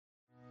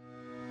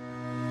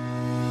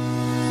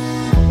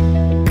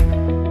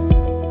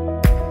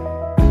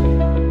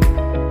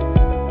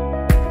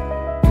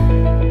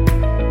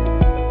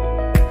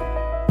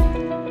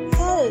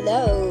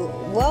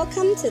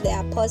to the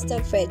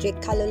Apostle Frederick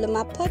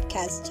Kaluluma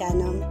podcast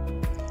channel.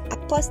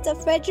 Apostle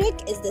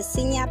Frederick is the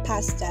senior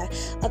pastor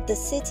of the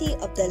City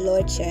of the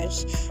Lord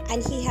Church,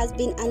 and he has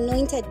been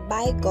anointed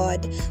by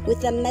God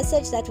with a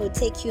message that will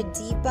take you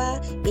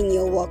deeper in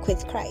your walk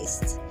with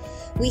Christ.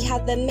 We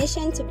have the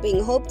mission to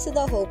bring hope to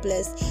the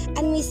hopeless,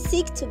 and we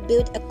seek to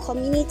build a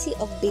community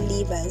of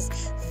believers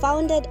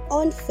founded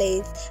on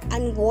faith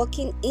and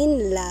walking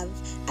in love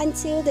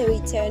until the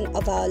return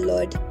of our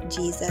Lord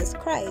Jesus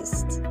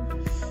Christ.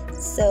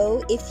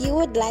 So, if you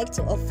would like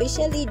to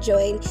officially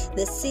join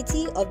the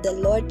City of the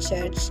Lord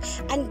Church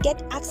and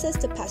get access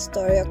to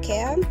pastoral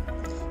care,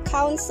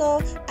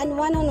 counsel, and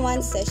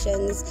one-on-one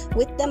sessions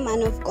with the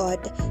man of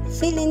God,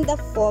 fill in the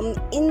form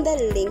in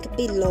the link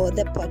below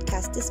the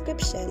podcast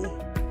description.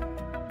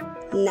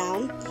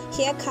 Now,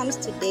 here comes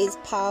today's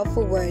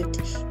powerful word.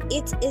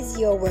 It is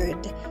your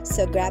word.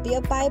 So grab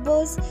your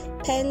Bibles,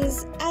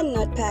 pens, and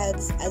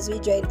notepads as we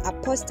join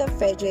Apostle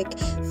Frederick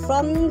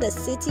from the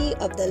City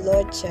of the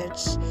Lord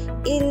Church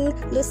in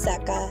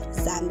Lusaka,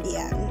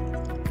 Zambia.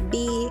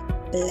 Be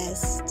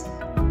blessed.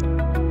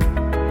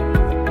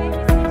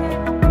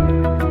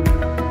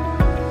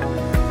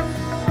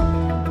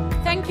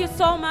 Thank you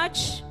so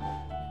much.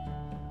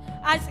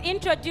 As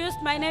introduced,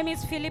 my name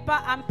is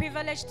Philippa. I'm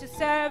privileged to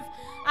serve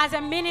as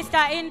a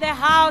minister in the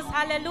house.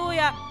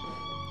 Hallelujah.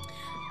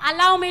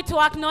 Allow me to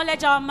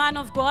acknowledge our man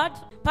of God.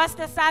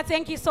 Pastor Sa,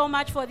 thank you so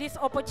much for this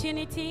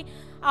opportunity.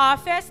 Our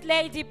First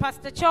Lady,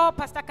 Pastor Cho,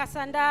 Pastor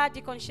Kasanda,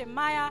 Deacon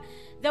Shemaya,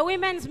 the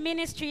women's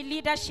ministry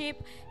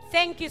leadership,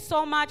 thank you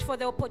so much for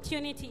the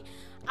opportunity.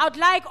 I would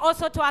like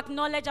also to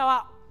acknowledge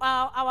our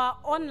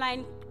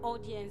online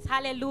audience.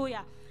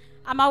 Hallelujah.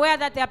 I'm aware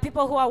that there are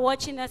people who are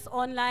watching us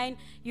online.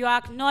 You are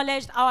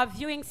acknowledged. Our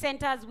viewing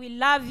centers, we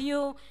love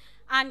you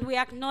and we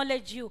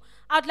acknowledge you.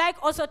 I'd like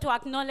also to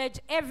acknowledge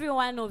every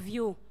one of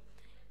you,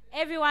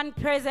 everyone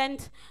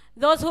present,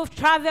 those who've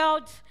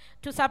traveled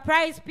to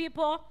surprise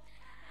people,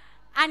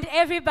 and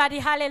everybody,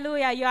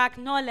 hallelujah, you are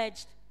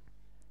acknowledged.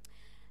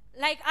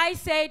 Like I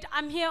said,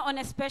 I'm here on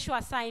a special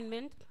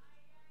assignment,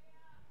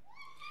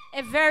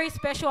 a very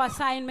special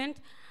assignment,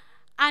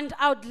 and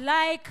I would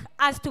like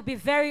us to be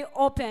very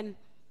open.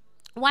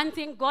 One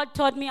thing God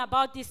told me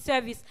about this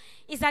service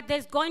is that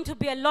there's going to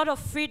be a lot of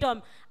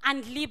freedom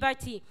and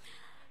liberty.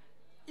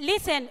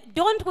 Listen,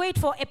 don't wait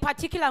for a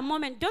particular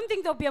moment. Don't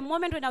think there'll be a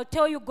moment when I'll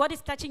tell you God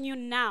is touching you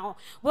now.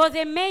 Well,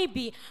 there may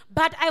be,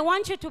 but I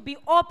want you to be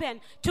open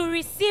to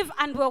receive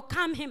and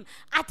welcome Him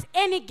at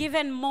any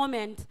given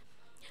moment.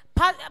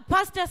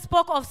 Pastor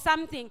spoke of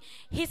something.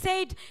 He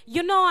said,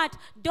 you know what?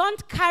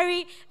 Don't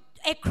carry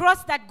a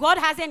cross that God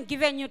hasn't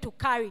given you to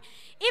carry.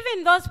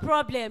 Even those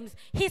problems,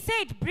 He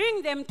said,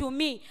 bring them to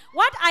me.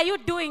 What are you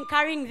doing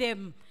carrying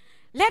them?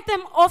 Let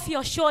them off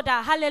your shoulder.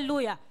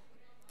 Hallelujah.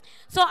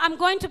 So I'm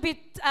going to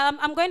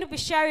be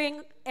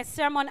sharing a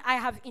sermon I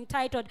have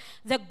entitled,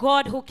 The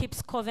God Who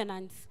Keeps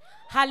Covenants.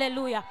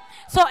 Hallelujah.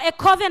 So a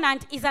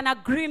covenant is an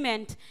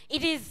agreement.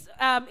 It is,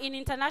 in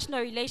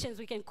international relations,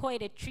 we can call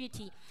it a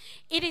treaty.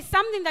 It is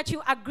something that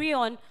you agree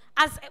on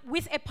as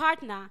with a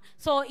partner.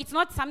 So it's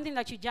not something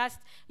that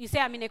you say,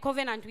 I'm in a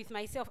covenant with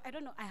myself. I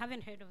don't know, I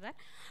haven't heard of that.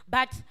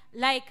 But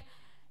like,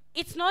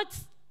 it's not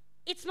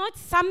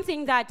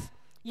something that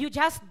you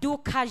just do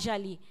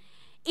casually.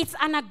 It's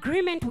an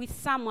agreement with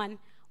someone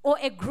or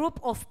a group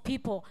of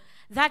people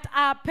that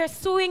are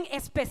pursuing a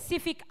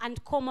specific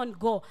and common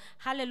goal.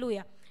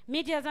 Hallelujah.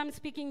 Media, as I'm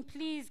speaking,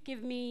 please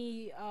give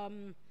me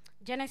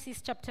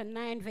Genesis chapter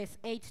 9, verse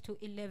 8 to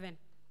 11.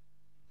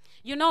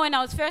 You know, when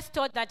I was first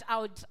taught that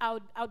I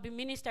would be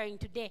ministering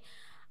today,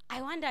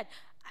 I wondered,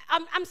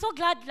 I'm so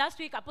glad last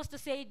week Apostle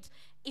said,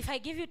 if I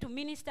give you to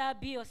minister,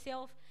 be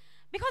yourself.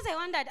 Because I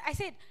wondered, I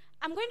said,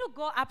 I'm going to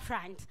go up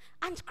front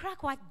and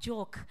crack what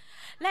joke.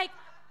 Like,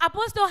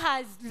 Apostle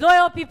has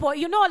loyal people,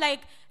 you know,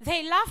 like,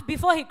 they laugh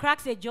before he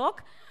cracks a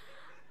joke.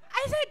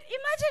 I said,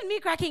 imagine me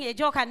cracking a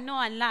joke and no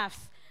one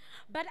laughs.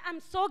 But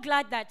I'm so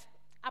glad that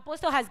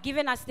Apostle has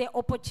given us the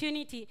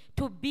opportunity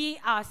to be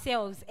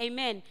ourselves.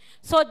 Amen.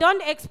 So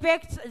don't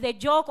expect the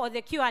joke or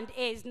the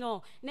Q&As.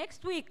 No.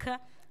 Next week.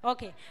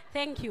 Okay.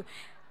 Thank you.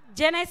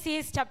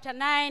 Genesis chapter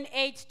 9,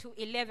 8 to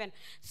 11.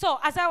 So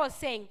as I was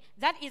saying,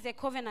 that is a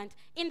covenant.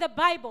 In the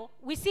Bible,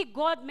 we see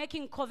God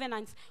making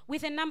covenants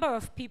with a number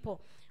of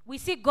people. We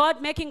see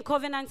God making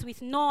covenants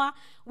with Noah.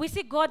 We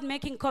see God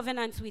making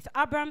covenants with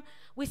Abram.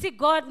 We see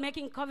God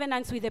making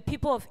covenants with the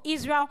people of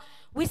Israel.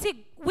 We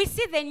see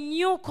the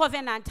new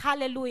covenant.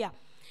 Hallelujah.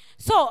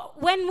 So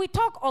when we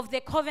talk of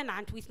the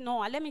covenant with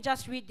Noah, let me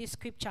just read this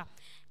scripture.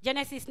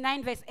 Genesis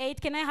 9 verse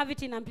 8. Can I have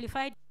it in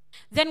Amplified?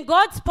 Then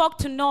God spoke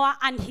to Noah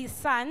and his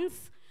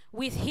sons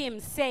with him,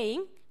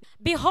 saying,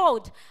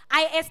 Behold,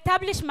 I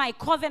establish my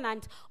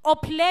covenant or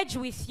pledge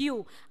with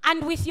you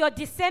and with your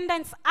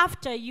descendants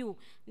after you.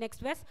 Next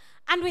verse.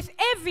 And with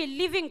every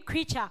living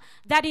creature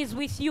that is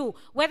with you,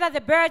 whether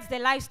the birds, the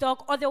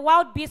livestock, or the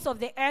wild beasts of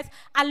the earth,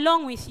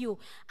 along with you,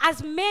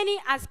 as many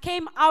as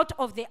came out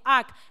of the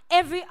ark,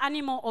 every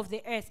animal of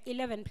the earth.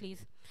 11,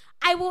 please.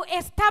 I will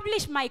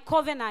establish my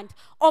covenant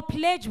or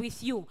pledge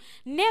with you.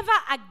 Never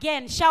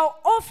again shall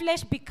all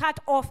flesh be cut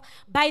off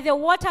by the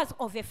waters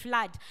of a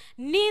flood.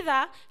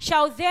 Neither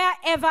shall there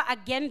ever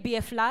again be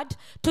a flood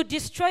to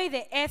destroy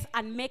the earth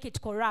and make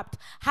it corrupt.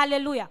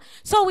 Hallelujah.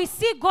 So we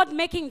see God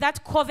making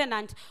that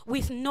covenant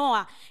with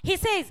Noah. He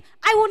says,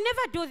 I will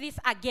never do this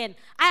again.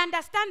 I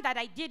understand that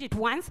I did it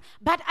once,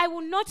 but I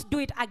will not do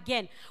it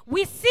again.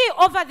 We see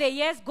over the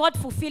years God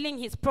fulfilling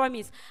his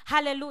promise.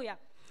 Hallelujah.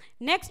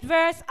 Next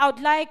verse, I would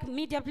like,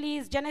 media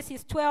please,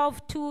 Genesis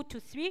 12,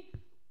 2-3.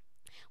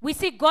 We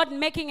see God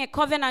making a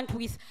covenant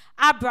with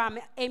Abram,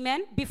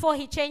 amen, before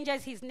he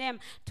changes his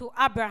name to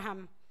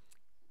Abraham.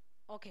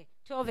 Okay,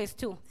 12 verse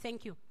 2,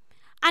 thank you.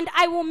 And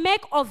I will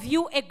make of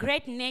you a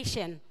great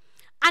nation,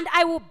 and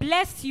I will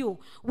bless you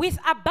with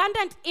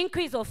abundant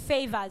increase of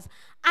favors,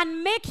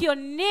 and make your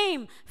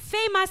name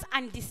famous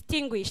and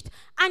distinguished,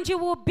 and you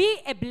will be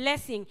a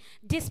blessing,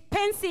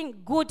 dispensing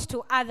good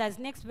to others.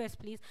 Next verse,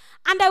 please.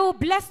 And I will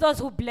bless those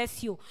who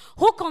bless you,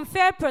 who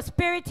confer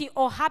prosperity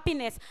or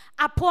happiness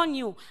upon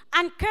you,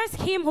 and curse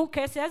him who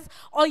curses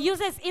or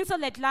uses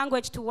insolent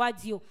language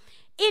towards you.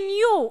 In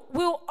you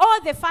will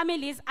all the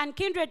families and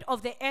kindred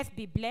of the earth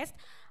be blessed,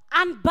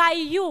 and by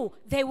you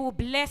they will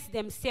bless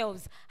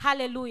themselves.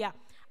 Hallelujah.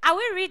 Are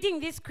we reading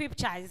these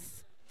scriptures?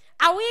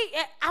 Are we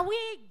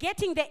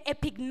getting the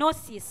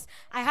epignosis?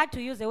 I had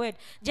to use the word.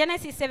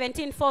 Genesis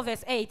 17, 4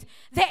 verse 8.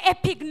 The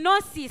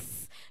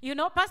epignosis. You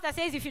know, pastor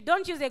says if you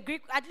don't use a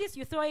Greek, at least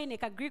you throw in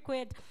a Greek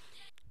word.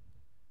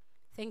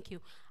 Thank you.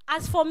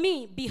 As for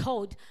me,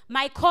 behold,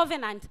 my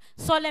covenant,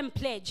 solemn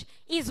pledge,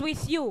 is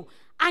with you,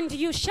 and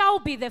you shall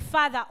be the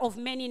father of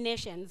many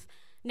nations.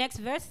 Next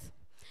verse.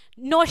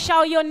 Nor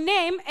shall your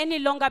name any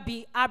longer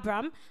be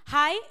Abram,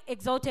 high,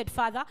 exalted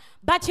father,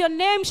 but your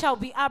name shall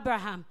be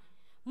Abraham.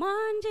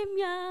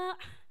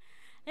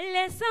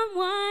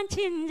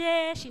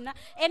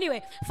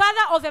 Anyway, father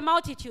of a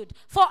multitude,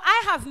 for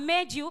I have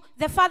made you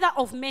the father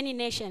of many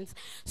nations.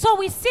 So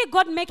we see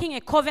God making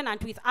a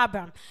covenant with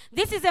Abram.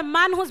 This is a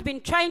man who's been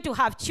trying to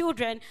have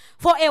children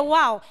for a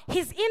while.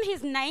 He's in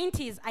his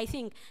 90s, I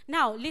think.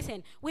 Now,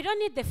 listen, we don't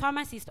need the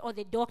pharmacist or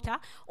the doctor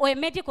or a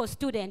medical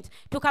student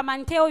to come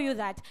and tell you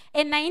that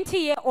a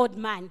 90-year-old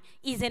man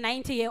is a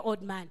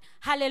 90-year-old man.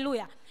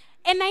 Hallelujah.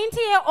 A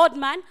 90-year-old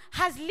man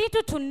has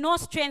little to no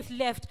strength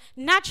left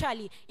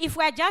naturally. If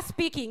we're just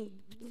speaking,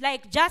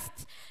 like just,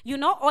 you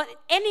know, or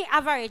any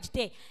average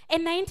day, a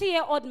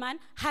 90-year-old man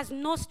has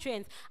no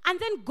strength. And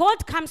then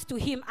God comes to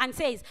him and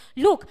says,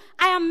 look,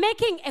 I am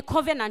making a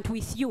covenant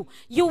with you.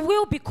 You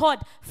will be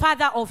called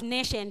Father of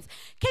Nations.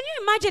 Can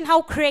you imagine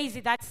how crazy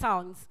that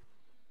sounds?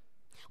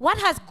 What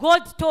has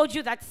God told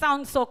you that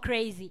sounds so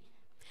crazy?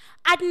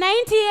 At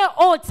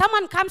 90-year-old,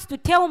 someone comes to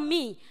tell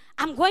me,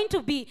 I'm going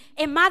to be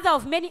a mother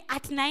of many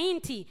at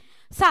 90.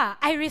 Sir,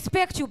 I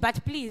respect you,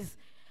 but please.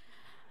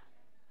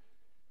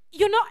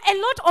 You know, a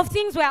lot of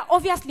things were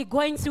obviously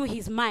going through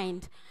his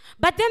mind.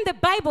 But then the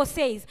Bible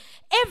says,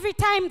 every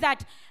time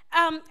that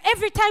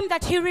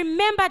he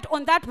remembered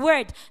on that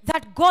word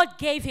that God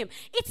gave him,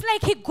 it's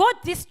like he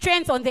got this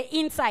strength on the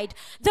inside.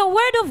 The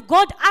word of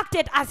God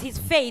acted as his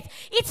faith.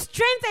 It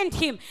strengthened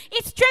him.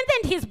 It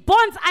strengthened his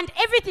bonds and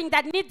everything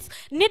that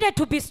needed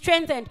to be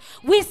strengthened.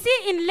 We see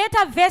in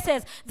later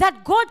verses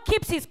that God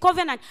keeps his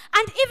covenant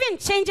and even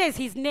changes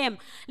his name.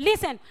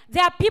 Listen,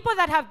 there are people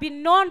that have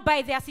been known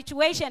by their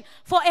situation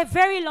for a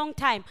very long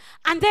time,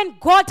 and then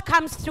God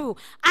comes through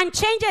and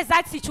changes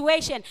that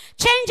situation,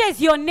 changes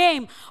your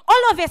name.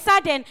 All of a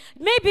sudden,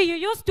 maybe you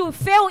used to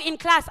fail in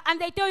class and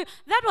they tell you,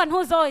 that one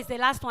who's always the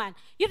last one.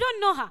 You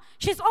don't know her.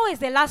 She's always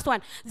the last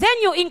one.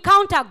 Then you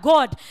encounter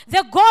God,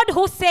 the God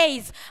who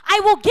says, I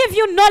will give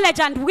you knowledge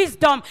and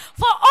wisdom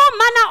for all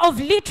manner of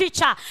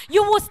literature.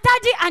 You will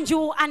study and you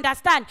will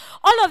understand.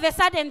 All of a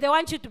sudden, they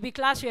want you to be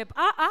class rep.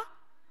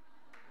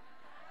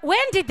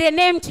 When did the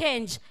name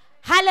change?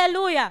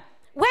 Hallelujah.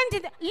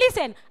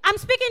 Listen, I'm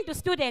speaking to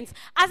students.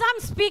 As I'm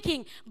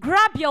speaking,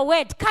 grab your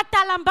word,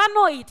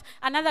 katalambano it,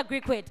 another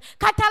Greek word,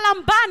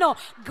 katalambano,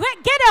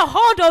 get a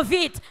hold of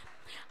it,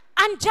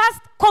 and just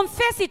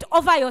confess it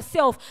over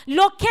yourself.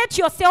 Locate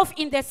yourself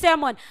in the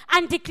sermon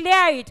and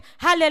declare it.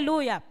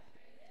 Hallelujah.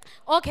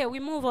 Okay,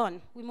 we move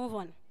on.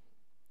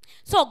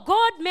 So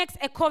God makes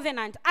a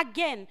covenant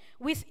again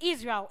with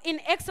Israel in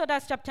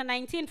Exodus chapter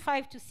 19,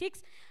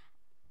 5-6.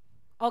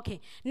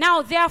 Okay.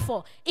 Now,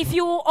 therefore, if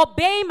you will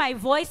obey my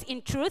voice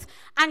in truth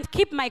and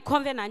keep my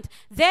covenant,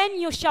 then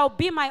you shall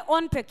be my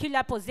own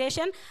peculiar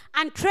possession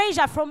and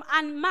treasure from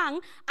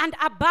among and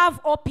above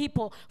all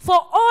people, for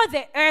all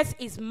the earth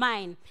is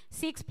mine.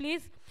 6,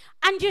 please.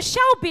 And you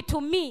shall be to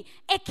me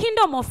a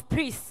kingdom of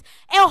priests,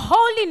 a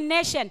holy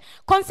nation,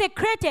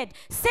 consecrated,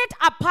 set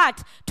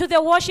apart to the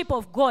worship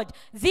of God.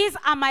 These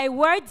are my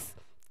words.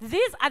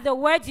 These are the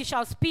words you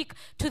shall speak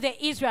to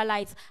the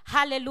Israelites.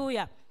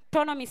 Hallelujah.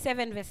 Deuteronomy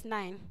 7 verse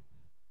 9.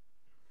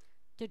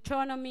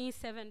 Deuteronomy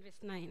 7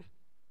 verse 9.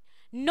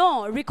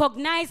 Know,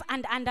 recognize,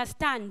 and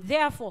understand,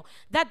 therefore,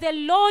 that the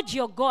Lord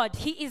your God,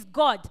 he is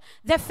God,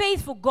 the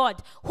faithful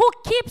God, who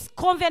keeps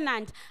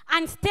covenant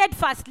and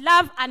steadfast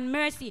love and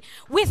mercy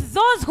with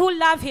those who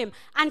love him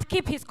and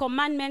keep his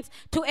commandments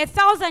to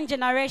 1,000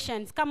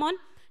 generations. Come on,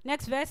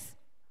 next verse.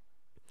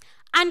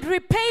 And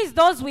repays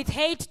those who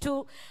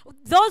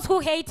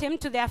hate him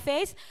to their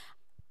face,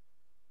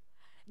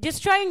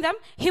 destroying them.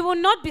 He will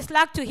not be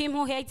slack to him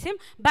who hates him,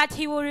 but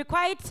he will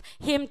requite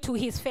him to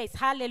his face.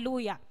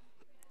 Hallelujah.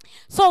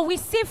 So we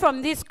see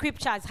from these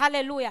scriptures,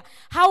 hallelujah,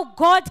 how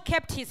God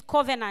kept his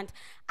covenant.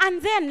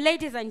 And then,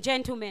 ladies and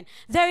gentlemen,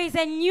 there is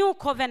a new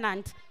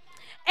covenant.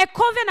 A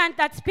covenant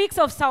that speaks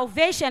of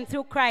salvation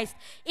through Christ,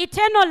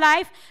 eternal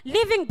life,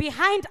 leaving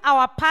behind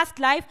our past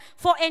life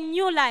for a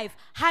new life.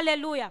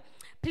 Hallelujah.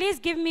 Please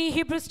give me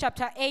Hebrews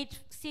chapter 8,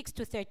 6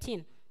 to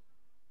 13.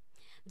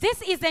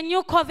 This is the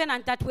new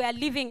covenant that we are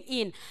living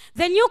in.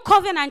 The new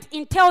covenant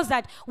entails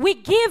that we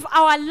give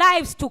our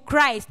lives to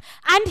Christ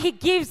and he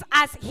gives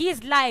us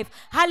his life.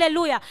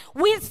 Hallelujah.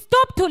 We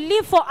stop to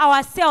live for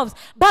ourselves,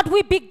 but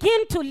we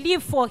begin to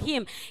live for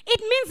him.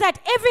 It means that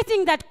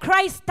everything that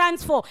Christ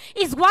stands for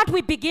is what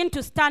we begin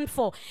to stand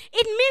for.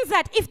 It means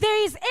that if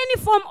there is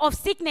any form of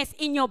sickness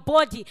in your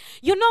body,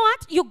 you know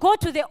what? You go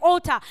to the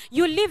altar,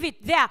 you leave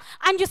it there,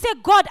 and you say,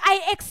 God,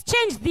 I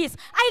exchange this.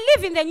 I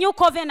live in the new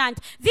covenant.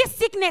 This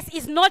sickness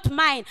is not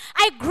mine.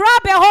 I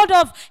grab a hold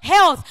of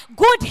health,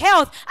 good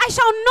health. I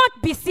shall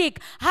not be sick.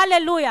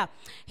 Hallelujah.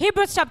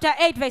 Hebrews chapter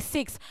 8 verse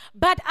 6.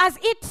 But as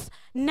it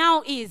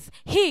now is,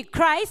 he,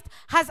 Christ,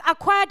 has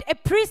acquired a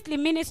priestly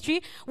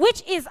ministry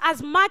which is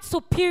as much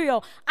superior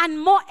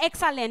and more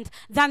excellent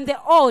than the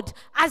old,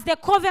 as the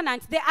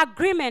covenant, the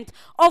agreement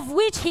of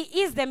which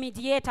he is the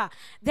mediator,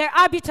 the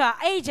arbiter,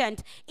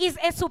 agent, is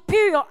a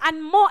superior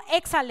and more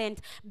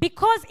excellent,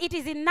 because it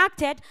is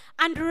enacted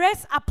and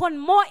rests upon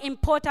more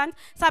important,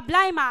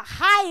 sublimer,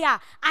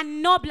 higher,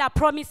 and nobler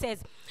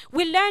promises.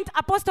 We learned,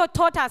 Apostle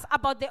taught us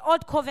about the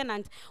old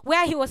covenant,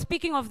 where he was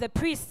speaking of the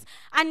priests,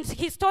 and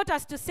he taught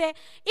us to say,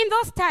 in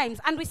those times,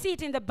 and we see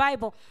it in the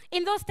Bible,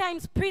 in those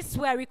times priests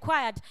were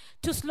required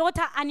to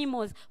slaughter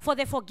animals for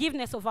the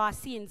forgiveness of our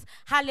sins.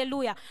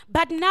 Hallelujah.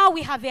 But now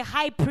we have a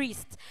high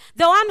priest,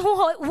 the one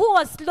who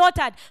was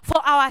slaughtered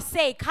for our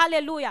sake.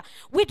 Hallelujah.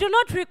 We do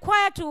not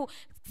require to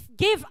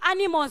give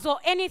animals or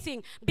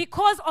anything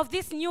because of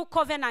this new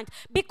covenant,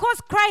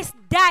 because Christ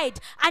died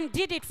and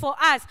did it for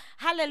us.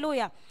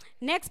 Hallelujah.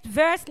 Next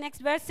verse,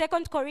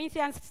 2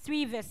 Corinthians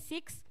 3 verse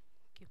 6.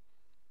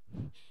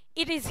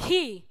 It is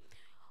he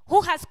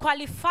who has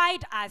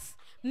qualified us,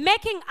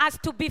 making us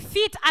to be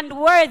fit and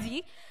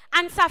worthy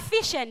and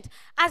sufficient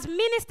as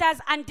ministers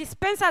and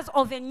dispensers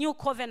of a new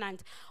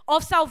covenant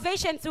of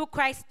salvation through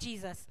Christ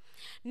Jesus.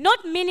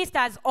 Not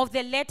ministers of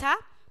the letter,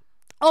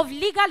 of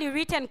legally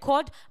written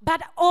code,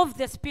 but of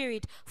the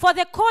Spirit. For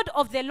the code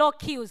of the law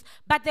kills,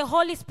 but the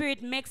Holy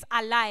Spirit makes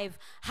alive.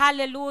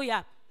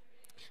 Hallelujah.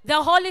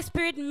 The Holy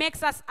Spirit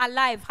makes us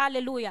alive.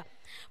 Hallelujah.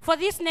 For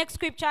this next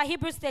scripture,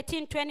 Hebrews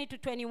 13, 20 to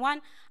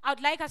 21, I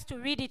would like us to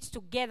read it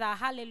together.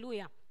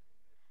 Hallelujah.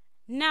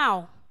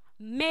 Now,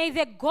 may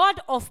the God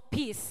of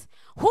peace,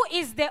 who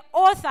is the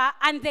author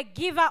and the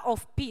giver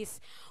of peace,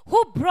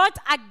 who brought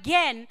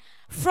again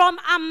from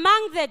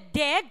among the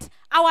dead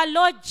our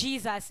Lord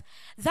Jesus,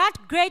 that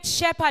great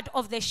shepherd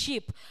of the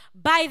sheep,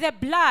 by the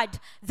blood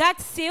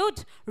that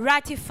sealed,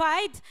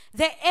 ratified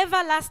the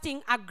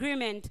everlasting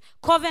agreement,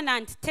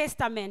 covenant,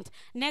 testament.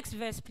 Next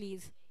verse,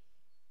 please.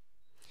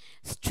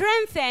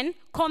 Strengthen,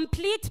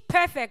 complete,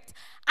 perfect,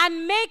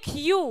 and make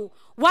you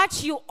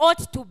what you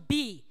ought to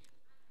be.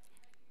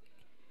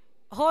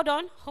 Hold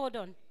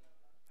on.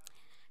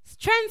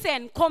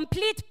 Strengthen,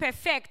 complete,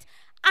 perfect,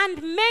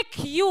 and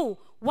make you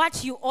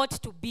what you ought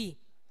to be.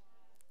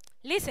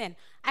 Listen,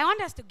 I want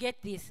us to get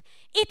this.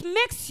 It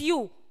makes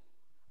you.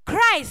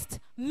 Christ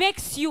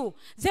makes you.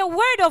 The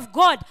word of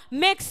God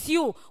makes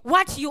you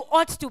what you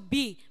ought to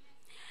be.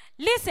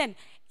 Listen,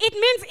 it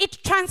means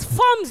it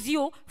transforms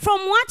you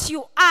from what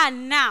you are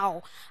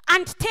now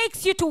and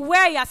takes you to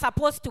where you're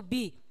supposed to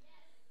be.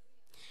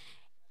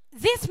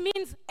 This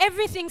means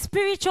everything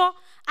spiritual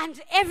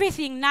and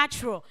everything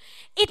natural.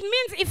 It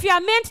means if you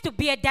are meant to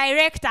be a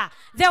director,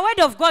 the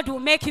word of God will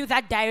make you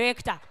that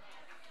director.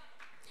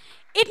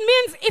 It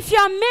means if you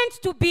are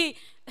meant to be,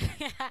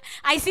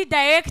 I see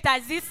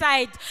directors this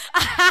side.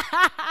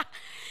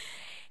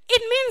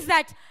 It means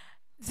that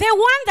the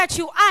one that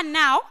you are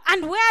now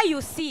and where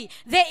you see,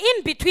 the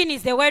in-between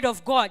is the word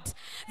of God.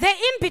 The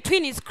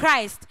in-between is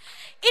Christ.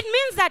 It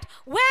means that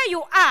where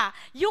you are,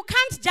 you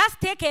can't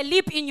just take a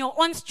leap in your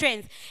own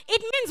strength.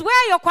 It means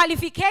where your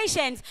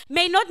qualifications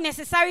may not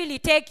necessarily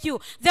take you,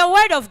 the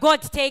word of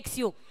God takes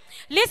you.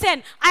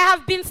 Listen, I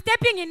have been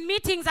stepping in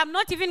meetings I'm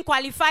not even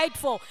qualified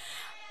for.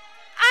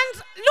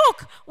 And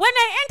look, when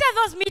I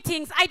enter those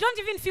meetings, I don't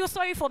even feel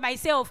sorry for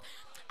myself.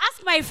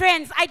 Ask my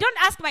friends. I don't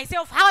ask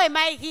myself, how am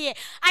I here?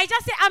 I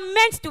just say, I'm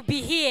meant to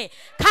be here.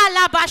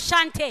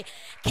 Kalabashante.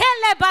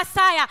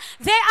 Kelebasaya.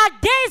 There are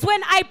days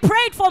when I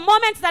prayed for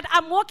moments that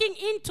I'm walking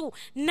into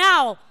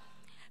now.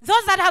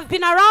 Those that have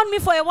been around me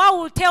for a while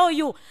will tell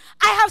you,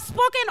 I have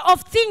spoken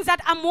of things that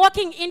I'm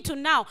walking into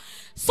now.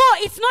 So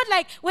it's not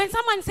like when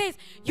someone says,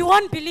 you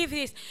won't believe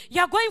this,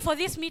 you're going for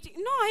this meeting.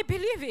 No, I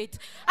believe it.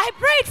 I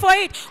prayed for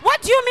it.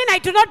 What do you mean I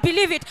do not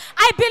believe it?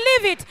 I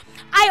believe it.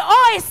 I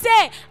always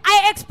say,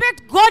 I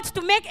expect God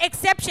to make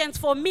exceptions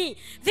for me.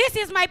 This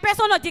is my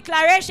personal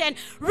declaration.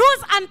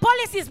 Rules and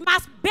policies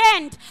must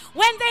bend.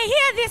 When they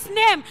hear this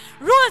name,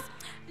 rules,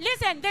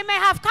 listen, they may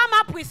have come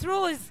up with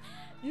rules.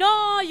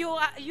 No, you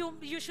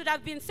should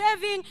have been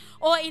serving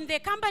or in the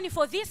company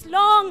for this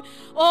long,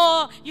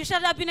 or you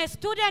should have been a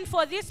student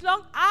for this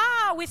long.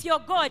 With your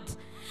God,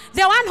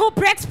 the one who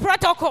breaks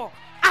protocol.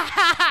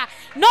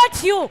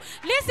 Not you.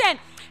 Listen,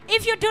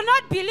 if you do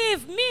not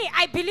believe me,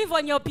 I believe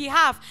on your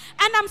behalf.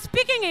 And I'm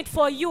speaking it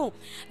for you.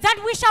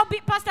 That we shall be,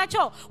 Pastor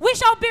Cho, we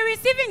shall be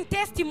receiving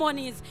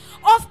testimonies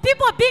of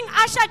people being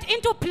ushered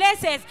into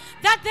places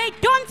that they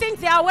don't think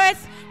they are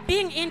worth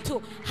being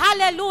into.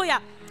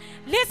 Hallelujah.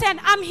 Listen,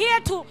 I'm here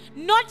to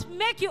not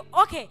make you,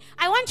 okay,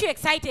 I want you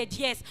excited,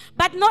 yes,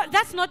 but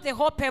that's not the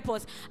whole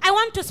purpose. I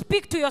want to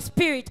speak to your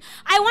spirit.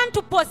 I want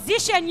to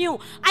position you.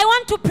 I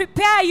want to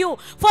prepare you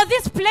for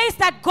this place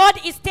that God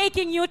is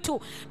taking you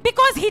to.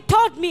 Because he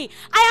told me,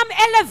 I am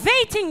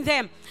elevating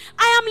them.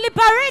 I am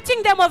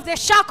liberating them of the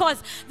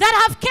shackles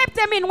that have kept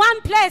them in one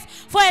place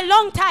for a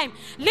long time.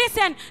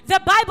 Listen, the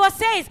Bible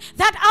says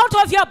that out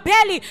of your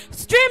belly,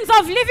 streams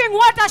of living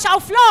water shall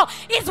flow.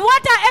 Is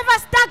water ever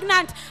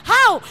stagnant?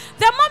 How?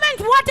 The moment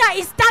water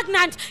is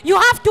stagnant, you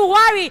have to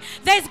worry.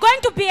 There's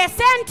going to be a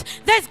scent.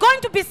 There's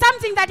going to be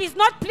something that is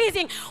not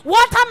pleasing.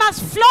 Water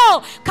must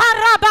flow.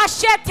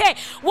 Karabashete.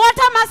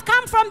 Water must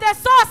come from the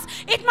source.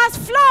 It must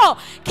flow.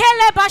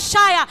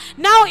 Kelebashaya.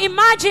 Now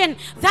imagine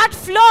that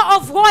flow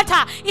of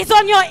water is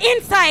on your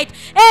inside.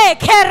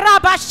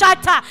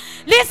 Kerabashata.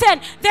 Listen,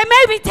 they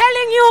may be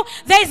telling you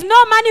there is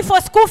no money for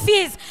school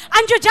fees,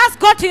 and you just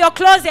go to your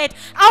closet.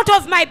 Out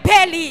of my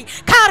belly,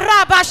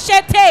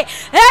 Karabashete.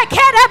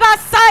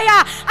 Kerabasaya.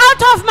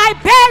 Out of my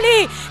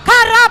belly,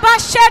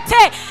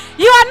 Karabashete.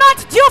 You are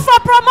not due for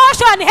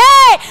promotion.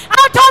 Hey,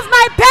 out of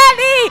my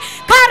belly,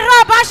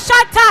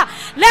 Karabashata,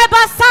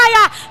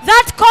 Lebasaya.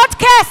 That court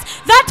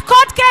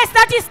case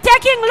that is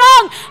taking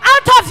long,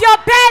 out of your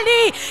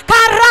belly,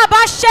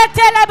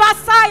 Karabashete,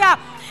 Lebasaya.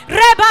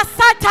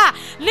 Rebasata.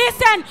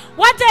 Listen,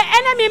 what the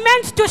enemy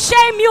meant to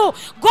shame you,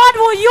 God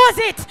will use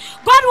it.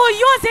 God will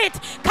use it.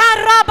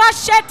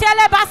 Karabashete,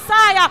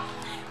 Lebasaya.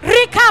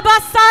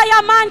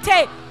 Rikabasaya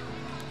mante.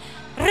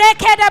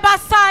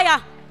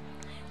 Rekedebasaya.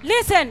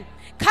 Listen,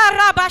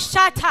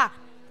 Karabashata.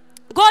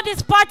 God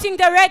is parting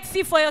the Red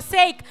Sea for your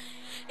sake.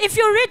 If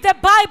you read the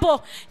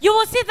Bible, you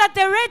will see that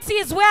the Red Sea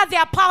is where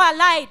their power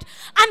lied.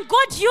 And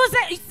God used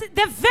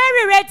the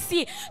very Red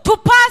Sea to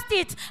pass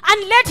it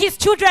and let his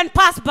children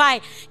pass by.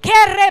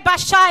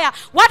 Kerebashaya.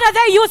 What are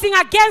they using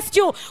against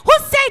you? Who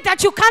said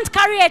that you can't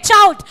carry a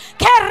child?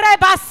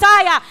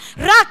 Kerebasaya.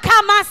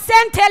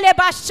 Rakamasente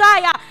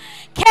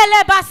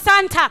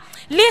Kelebasanta.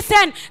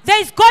 Listen, there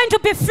is going to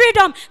be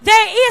freedom.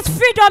 There is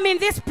freedom in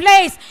this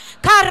place.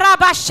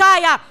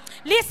 Karabashaya.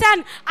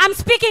 Listen, I'm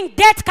speaking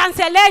debt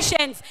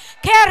cancellations.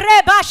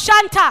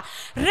 Kerebashanta.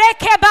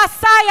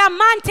 Rekebasaya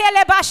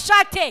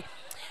mantelebashate.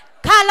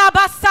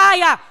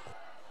 Kalabasaya.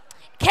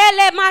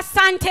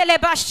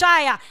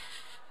 Kelemasante.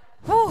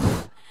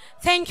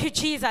 Thank you,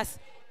 Jesus.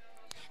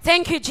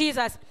 Thank you,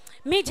 Jesus.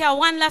 Media,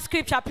 one last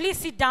scripture. Please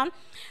sit down.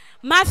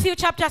 Matthew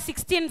chapter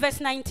 16, verse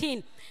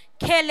 19.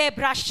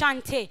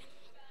 Kelebrashante.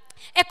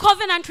 A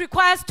covenant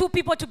requires two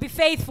people to be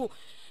faithful.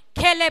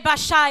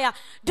 Kelebashaya.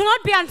 Do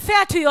not be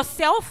unfair to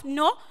yourself.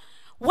 No.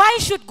 Why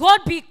should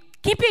God be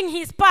keeping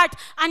his part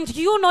and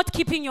you not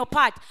keeping your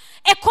part?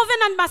 A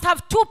covenant must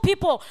have two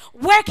people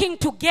working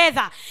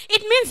together.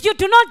 It means you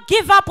do not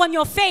give up on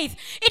your faith.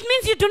 It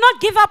means you do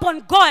not give up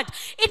on God.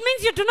 It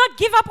means you do not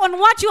give up on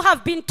what you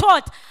have been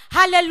taught.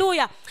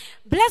 Hallelujah.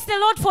 Bless the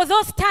Lord for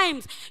those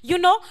times, you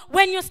know,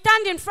 when you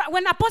stand in front,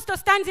 when Apostle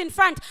stands in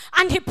front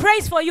and he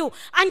prays for you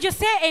and you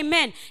say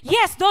amen.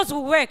 Yes, those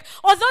will work.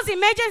 Or those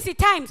emergency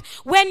times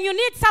when you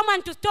need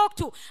someone to talk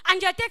to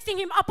and you're texting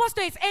him,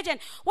 Apostle is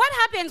urgent. What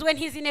happens when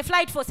he's in a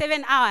flight for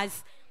 7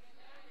 hours?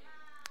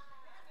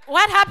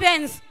 What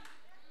happens?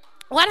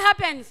 What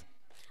happens?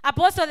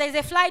 Apostle, there's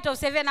a flight of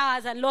 7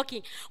 hours and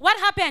locking. What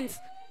happens?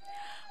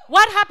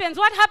 What happens?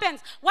 What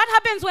happens? What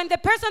happens when the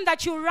person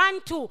that you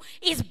run to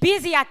is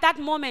busy at that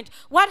moment?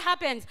 What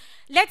happens?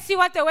 Let's see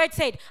what the word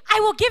said. I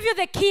will give you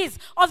the keys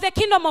of the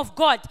kingdom of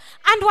God.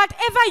 And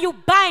whatever you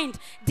bind,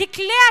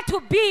 declare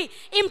to be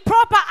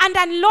improper and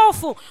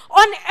unlawful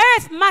on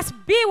earth must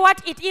be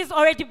what it is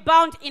already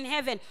bound in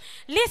heaven.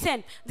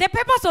 Listen, the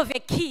purpose of a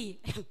key,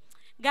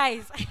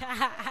 guys.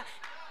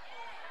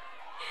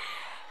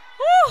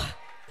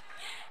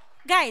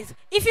 Guys,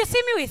 if you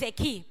see me with a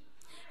key,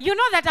 you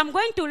know that I'm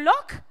going to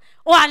lock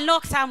or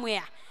unlock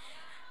somewhere.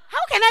 How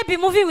can I be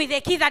moving with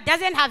a key that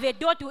doesn't have a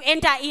door to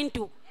enter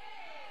into?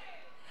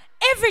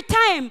 Every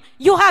time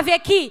you have a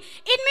key,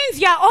 it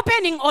means you are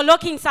opening or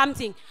locking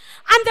something.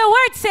 And the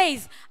word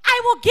says,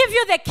 I will give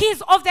you the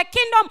keys of the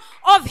kingdom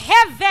of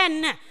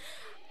heaven.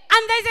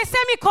 And there's a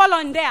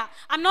semicolon there.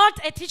 I'm not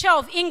a teacher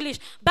of English,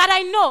 but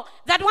I know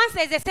that once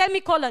there's a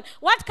semicolon,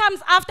 what comes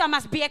after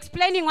must be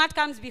explaining what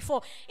comes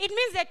before. It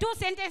means the two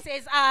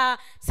sentences are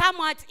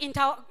somewhat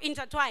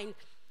intertwined.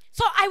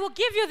 So I will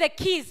give you the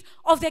keys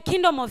of the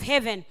kingdom of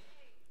heaven.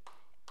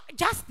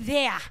 Just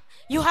there,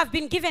 you have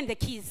been given the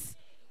keys.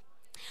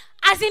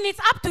 As in, it's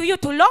up to you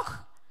to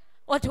lock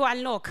or to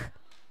unlock.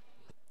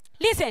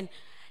 Listen,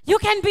 you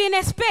can be in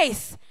a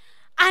space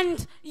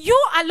and you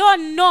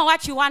alone know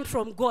what you want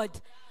from God.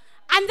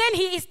 And then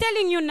he is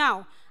telling you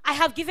now, I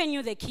have given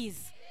you the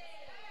keys.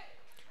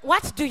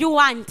 What do you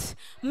want?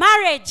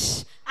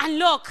 Marriage,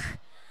 unlock.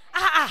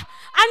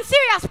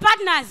 Unserious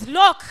partners,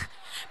 lock.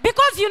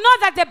 Because you know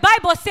that the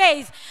Bible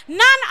says, none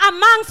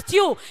amongst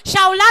you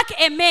shall lack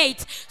a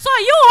mate. So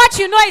what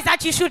you know is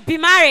that you should be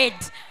married.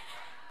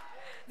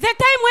 The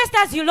time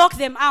wasters, you lock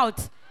them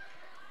out.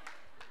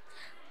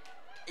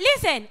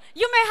 Listen,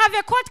 you may have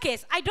a court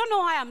case. I don't know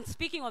why I'm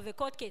speaking of a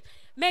court case.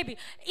 Maybe.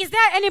 Is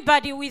there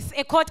anybody with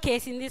a court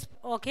case in this?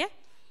 Okay.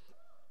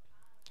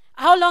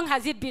 How long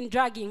has it been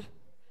dragging?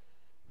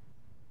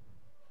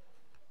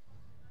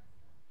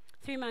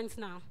 3 months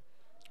now.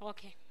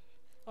 Okay.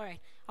 All right.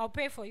 I'll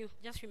pray for you.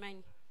 Just remind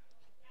me.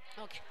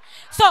 Okay.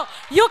 So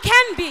you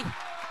can be,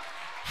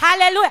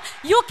 hallelujah,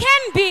 you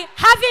can be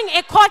having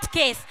a court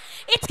case.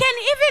 It can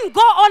even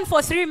go on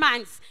for 3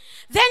 months.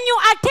 Then you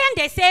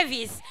attend a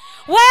service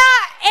where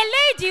a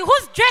lady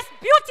who's dressed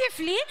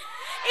beautifully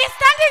is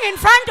standing in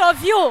front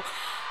of you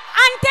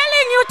and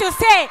telling you to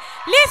say,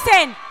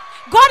 listen,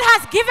 God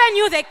has given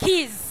you the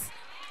keys.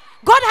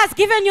 God has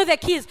given you the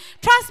keys.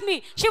 Trust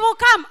me, she will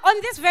come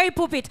on this very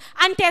pulpit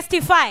and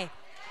testify.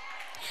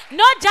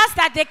 Not just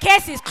that the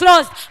case is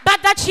closed,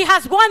 but that she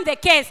has won the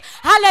case.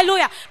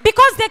 Hallelujah.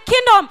 Because the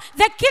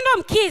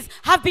kingdom keys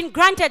have been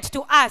granted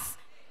to us.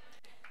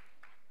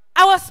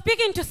 I was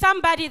speaking to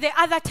somebody the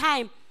other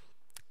time,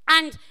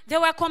 and they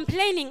were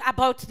complaining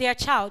about their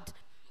child,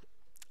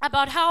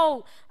 about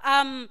how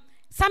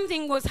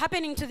something was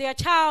happening to their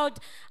child,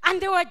 and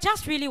they were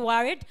just really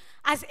worried,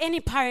 as any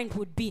parent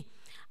would be.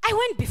 I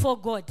went before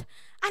God,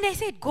 and I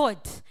said, God,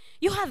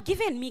 you have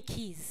given me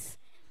keys.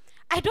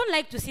 I don't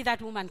like to see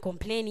that woman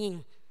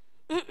complaining.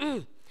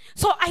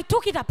 So I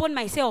took it upon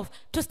myself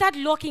to start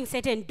locking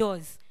certain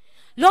doors.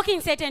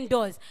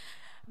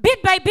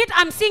 Bit by bit,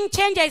 I'm seeing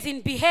changes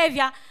in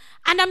behavior.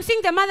 And I'm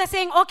seeing the mother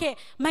saying, okay,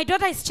 my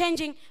daughter is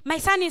changing, my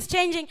son is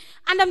changing.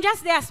 And I'm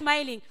just there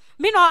smiling.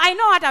 Meanwhile, I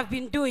know what I've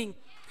been doing.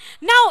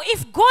 Now,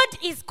 if God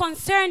is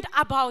concerned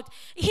about,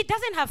 he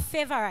doesn't have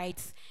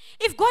favorites.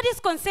 If God is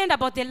concerned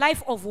about the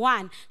life of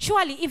one,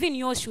 surely even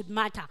yours should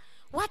matter.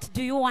 What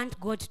do you want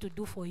God to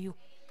do for you?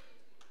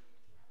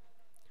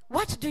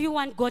 What do you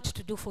want God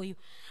to do for you?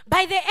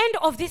 By the end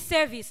of this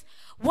service,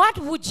 what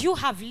would you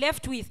have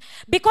left with?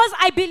 Because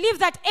I believe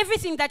that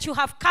everything that you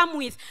have come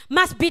with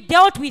must be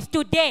dealt with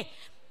today.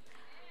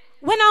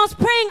 When I was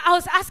praying, I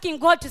was asking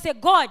God to say,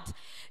 God,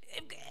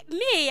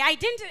 me, I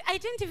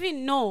didn't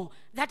even know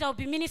that I'll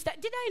be minister.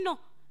 Did I know?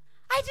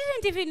 I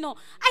didn't even know.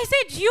 I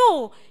said,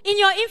 you, in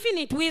your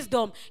infinite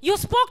wisdom, you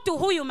spoke to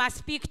who you must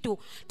speak to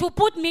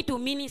put me to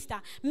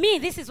minister. Me,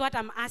 this is what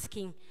I'm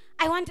asking.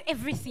 I want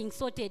everything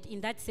sorted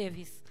in that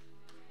service.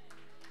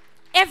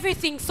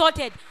 Everything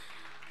sorted.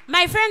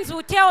 My friends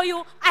will tell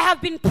you, I have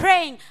been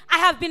praying, I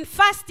have been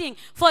fasting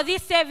for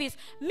this service.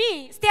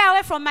 Me, stay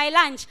away from my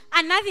lunch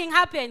and nothing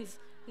happens.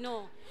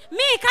 No.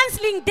 Me,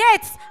 canceling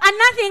dates and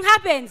nothing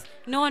happens.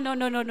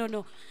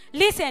 No.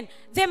 Listen,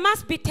 there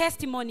must be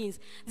testimonies.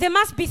 There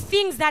must be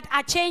things that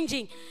are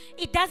changing.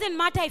 It doesn't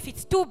matter if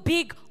it's too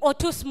big or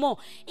too small.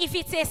 If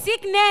it's a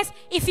sickness,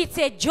 if it's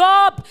a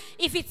job,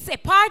 if it's a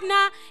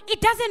partner,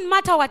 it doesn't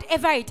matter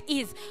whatever it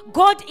is.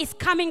 God is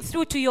coming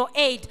through to your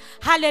aid.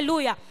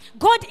 Hallelujah.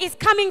 God is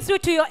coming through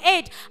to your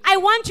aid. I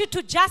want you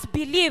to just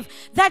believe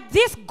that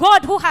this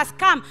God who has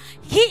come,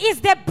 he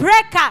is the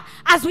breaker,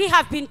 as we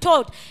have been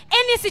told.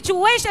 Any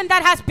situation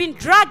that has been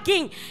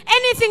dragging,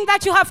 anything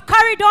that you have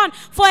carried on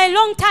for a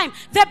long time,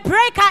 the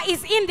breaker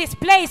is in this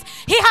place.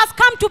 He has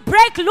come to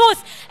break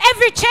loose.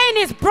 Every chain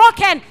is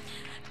broken.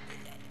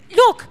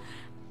 Look,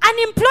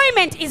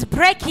 unemployment is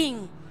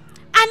breaking.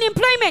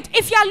 Unemployment,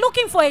 if you are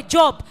looking for a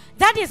job,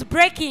 that is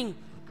breaking.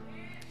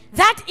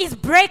 That is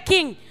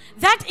breaking.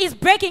 That is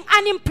breaking.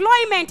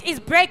 Unemployment is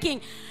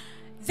breaking.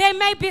 They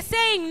may be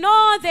saying,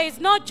 no, there is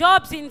no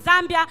jobs in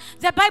Zambia.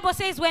 The Bible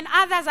says when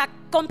others are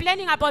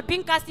complaining about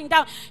being casting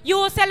down, you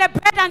will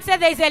celebrate and say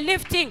there is a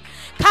lifting.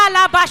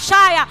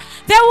 Kalabashaya.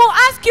 They will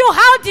ask you,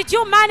 how did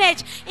you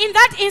manage in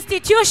that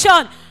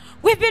institution?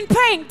 We've been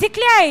praying.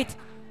 Declare it.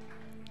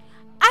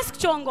 Ask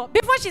Chongo.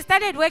 Before she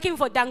started working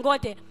for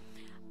Dangote,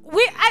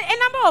 a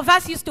number of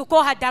us used to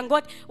call her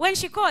Dangote. When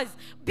she calls,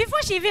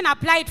 before she even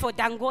applied for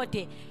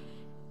Dangote,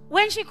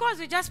 when she calls,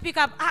 we just pick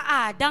up,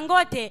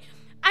 Dangote.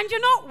 And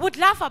would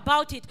laugh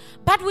about it.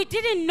 But we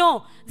didn't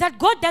know that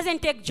God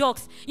doesn't take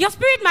jokes. Your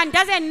spirit man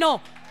doesn't know.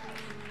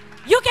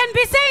 You can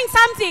be saying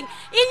something.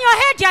 In your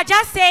head, you're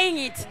just saying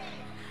it.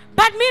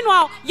 But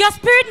meanwhile, your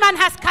spirit man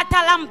has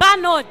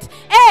katalambanot.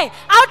 Hey,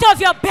 out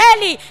of your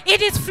belly,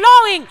 it is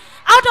flowing.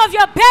 Out of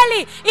your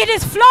belly, it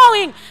is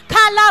flowing.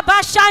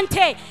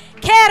 Kalabashante.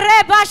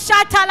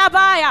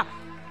 Kerebashatalabaya.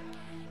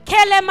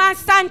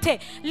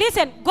 Kelemansante.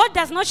 Listen, God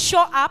does not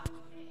show up.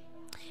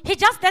 He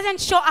just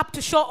doesn't show up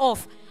to show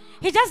off.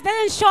 He just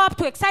doesn't show up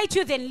to excite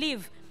you, then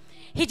leave.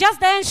 He just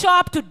doesn't show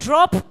up to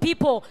drop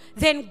people,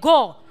 then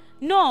go.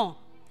 No.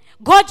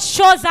 God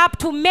shows up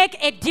to make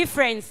a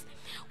difference.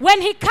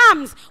 When he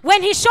comes,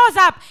 when he shows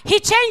up, he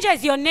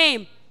changes your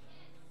name.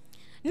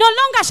 No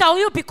longer shall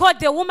you be called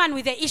the woman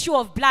with the issue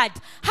of blood.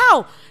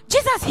 How?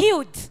 Jesus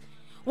healed.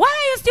 Why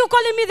are you still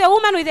calling me the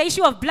woman with the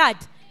issue of blood?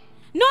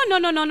 No.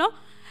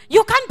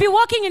 You can't be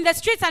walking in the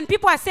streets and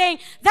people are saying,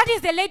 that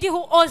is the lady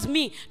who owes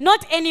me.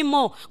 Not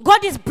anymore.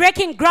 God is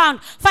breaking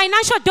ground.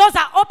 Financial doors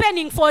are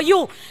opening for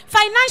you.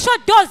 Financial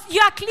doors,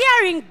 you are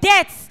clearing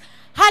debts.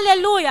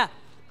 Hallelujah.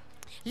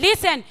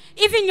 Listen,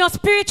 even your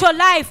spiritual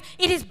life,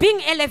 it is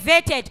being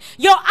elevated.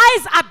 Your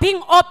eyes are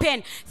being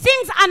opened.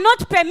 Things are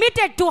not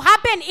permitted to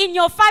happen in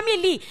your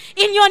family,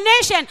 in your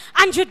nation,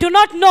 and you do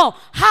not know.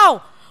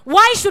 How?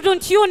 Why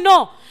shouldn't you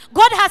know?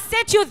 God has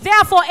set you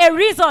there for a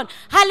reason.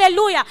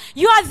 Hallelujah.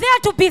 You are there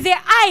to be the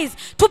eyes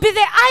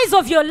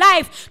of your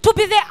life, to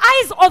be the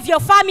eyes of your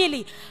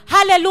family.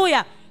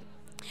 Hallelujah.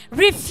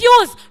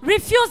 Refuse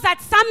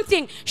that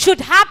something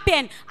should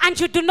happen and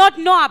you do not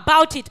know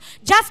about it.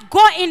 Just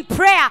go in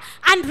prayer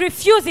and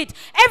refuse it.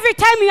 Every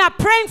time you are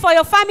praying for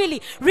your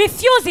family,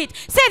 refuse it.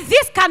 Say,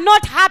 this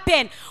cannot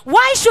happen.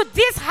 Why should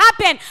this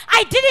happen?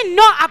 I didn't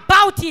know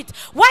about it.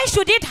 Why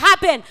should it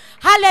happen?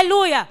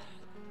 Hallelujah.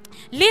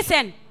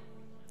 Listen,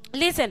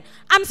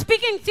 I'm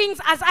speaking things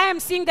as I am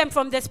seeing them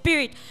from the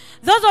Spirit.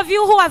 Those of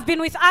you who have been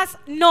with us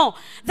know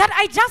that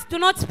I just do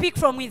not speak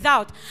from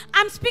without.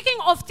 I'm speaking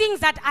of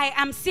things that I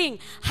am seeing.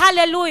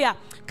 Hallelujah.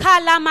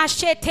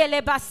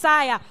 Kalamashetele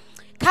basaya.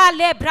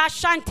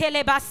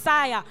 Kalebrashantele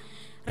basaya.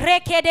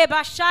 Rekede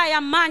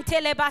bashaya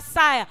mantele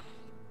basaya.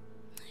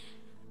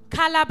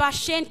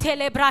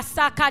 Kalabashentele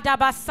brasaka da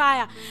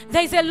basaya.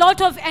 There is a lot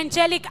of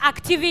angelic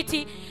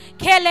activity.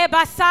 Kele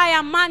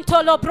basaya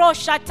mantolo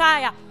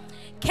broshataya.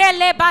 A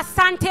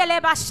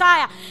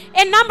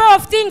number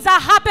of things are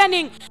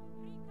happening.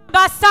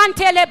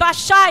 Basantele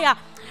bashaya,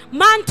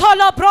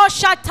 mantolo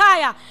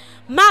broshataya,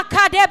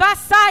 makade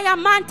basaya,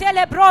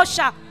 mantele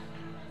brosha,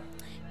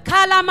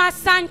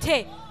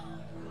 kalamasante,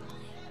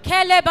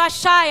 kele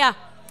bashaya.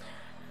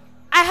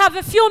 I have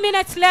a few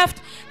minutes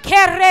left.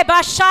 Kere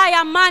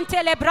bashaya,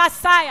 mantele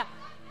brasaya,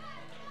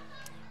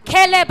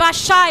 kele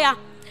bashaya.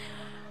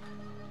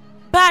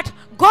 But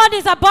God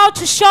is about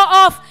to show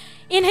off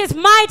in his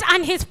might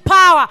and his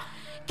power.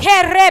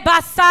 Kere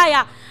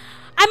basaya.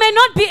 I may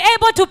not be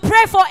able to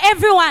pray for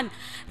everyone.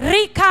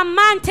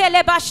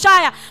 Rikamantele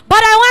bashaya.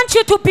 But I want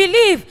you to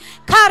believe,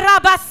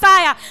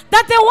 Karabasaya,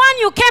 that the one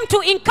you came to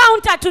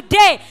encounter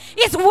today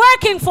is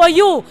working for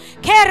you.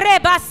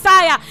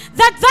 Kerebasaya.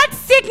 That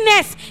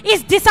sickness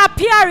is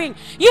disappearing.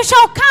 You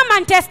shall come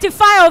and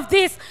testify of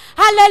this.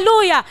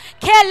 Hallelujah.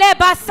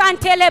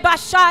 Kelebasantele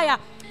bashaya.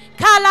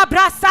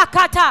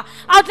 Kalabrasakata.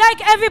 I would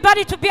like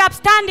everybody to be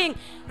upstanding.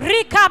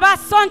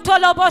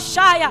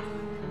 Rikabasontoloboshaya.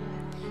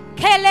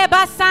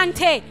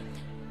 Kelebasante.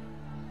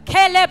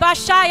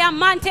 Kelebashaya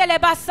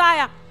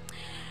mantelebasaya.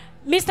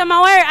 Mr.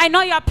 Mawere, I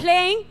know you are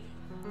playing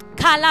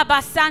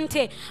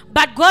Kalabasante,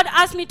 but God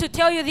asked me to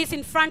tell you this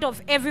in front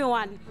of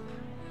everyone,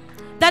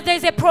 that there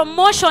is a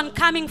promotion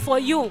coming for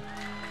you.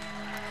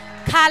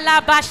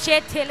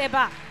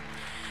 Kalabasheteleba.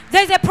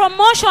 There is a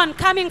promotion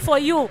coming for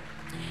you.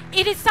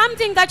 It is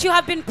something that you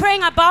have been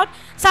praying about.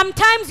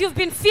 Sometimes you've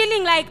been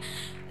feeling like,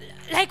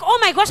 oh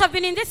my gosh, I've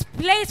been in this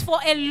place for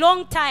a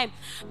long time.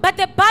 But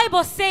the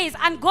Bible says,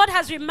 and God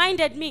has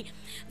reminded me,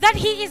 that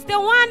he is the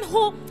one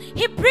who,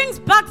 he brings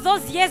back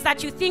those years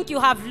that you think you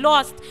have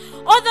lost.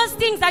 All those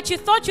things that you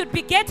thought you'd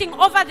be getting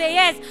over the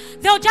years,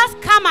 they'll just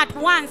come at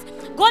once.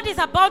 God is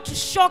about to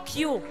shock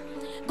you.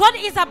 God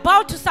is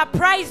about to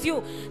surprise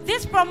you.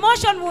 This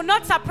promotion will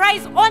not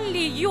surprise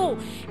only you.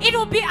 It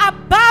will be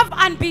above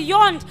and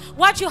beyond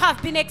what you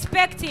have been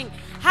expecting.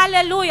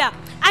 Hallelujah.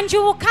 And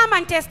you will come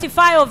and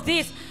testify of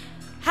this.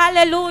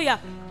 Hallelujah.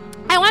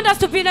 I want us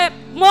to be in a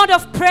mode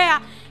of prayer.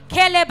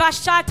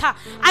 Kelebashata.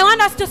 I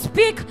want us to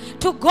speak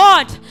to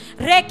God.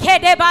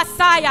 Rekede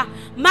basaya.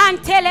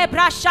 Mantele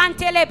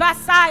brashantele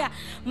basaya.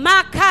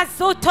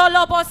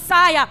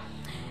 Makazutolobosaya.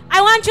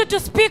 I want you to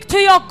speak to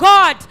your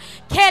God.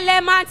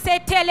 Kelemanse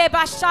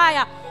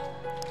telebashaya.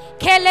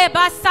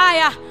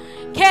 Kelebasaya.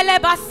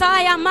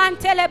 Kelebasaya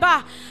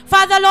manteleba.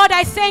 Father Lord,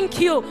 I thank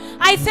you.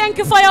 I thank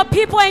you for your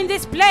people in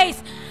this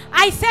place.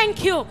 I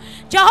thank you.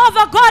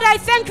 Jehovah God, I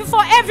thank you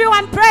for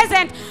everyone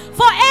present,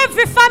 for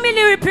every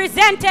family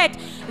represented.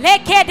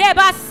 Lekede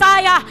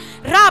basaya,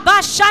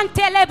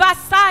 rabashantele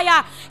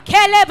basaya,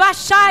 kele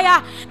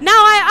bashaya. Now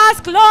I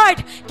ask,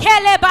 Lord,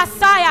 kele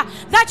basaya,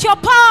 that your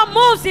power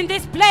moves in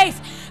this place.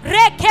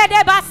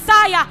 Rekede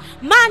basaya,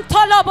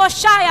 mantolo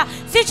boshaya.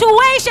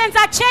 Situations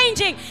are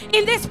changing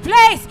in this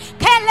place.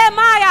 Kele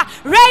maya,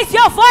 raise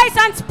your voice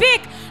and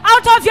speak.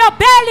 Out of your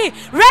belly,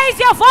 raise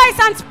your voice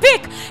and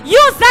speak.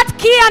 Use that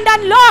key and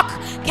unlock.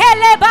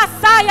 Kele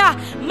basaya,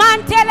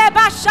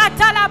 Manteleba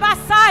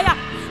shatalabasaya.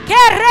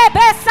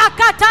 Kerebesa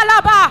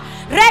katalaba.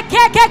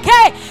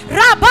 Rekekeke.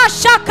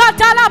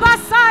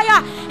 Rabashakatalabasaya.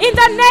 In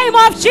the name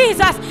of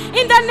Jesus.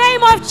 In the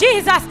name of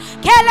Jesus.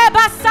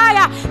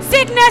 Kelebasaya.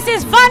 Sickness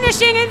is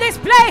vanishing in this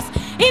place.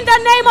 In the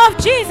name of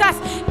Jesus.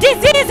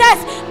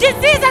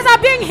 Diseases are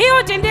being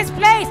healed in this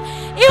place.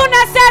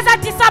 Illnesses are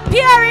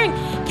disappearing.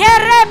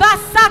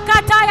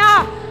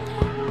 Kerebasakataya.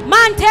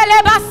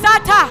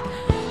 Mantelebasata.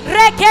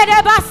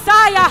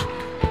 Rekedebasaya.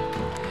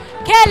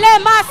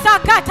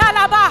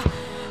 Kelemasakatalaba.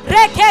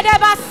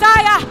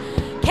 Rekedebasaya.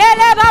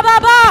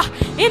 Kelebababa.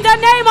 In the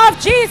name of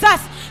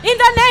Jesus. In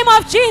the name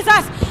of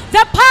Jesus.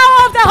 The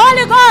power of the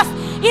Holy Ghost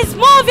is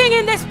moving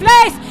in this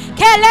place.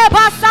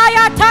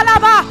 Kelebasaya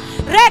talaba.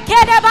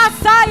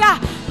 Rekedebasaya.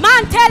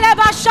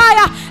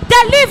 Mantelebashaya.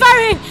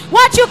 Delivering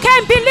what you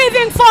came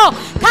believing for.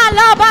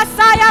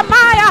 Kalabasaya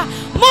Maya.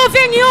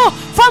 Moving you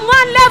from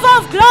one level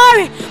of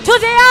glory to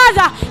the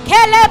other.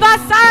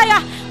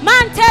 Kelebasaya.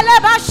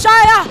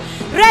 Mantelebashaya.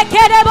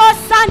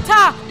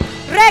 Rekedebosanta.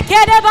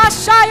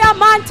 Rekedebashaya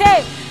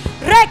mante.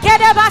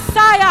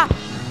 Rekedebasaya.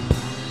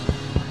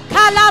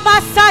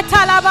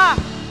 Kalabasatalaba.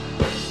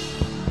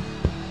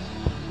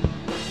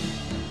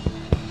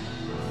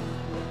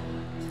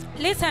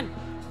 Listen,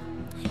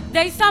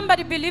 there is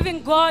somebody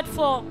believing God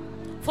for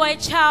a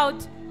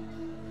child.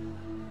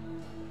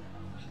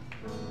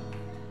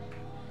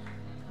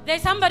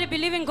 There's somebody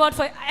believing God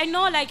for, I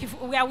know like if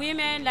we are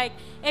women, like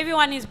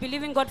everyone is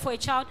believing God for a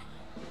child.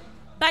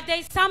 But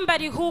there's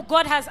somebody who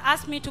God has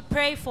asked me to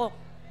pray for.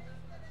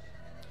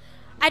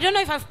 I don't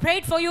know if I've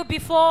prayed for you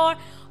before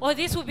or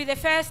this will be the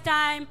first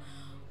time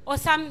or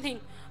something.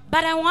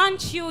 But I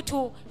want you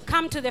to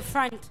come to the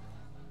front.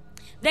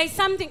 There's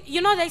something,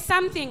 there's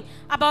something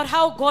about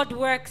how God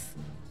works.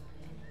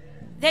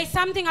 There's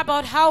something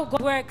about how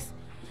God works.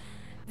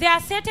 There are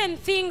certain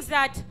things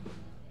that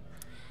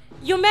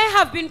you may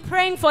have been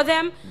praying for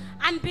them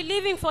and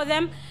believing for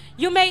them.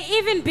 You may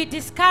even be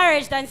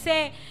discouraged and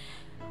say,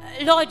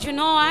 Lord, you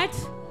know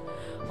what?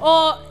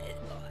 Or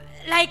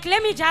like,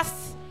 let me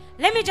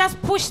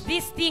just push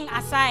this thing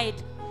aside.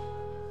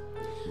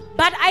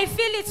 But I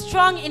feel it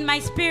strong in my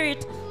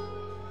spirit.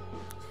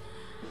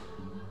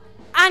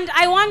 And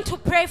I want to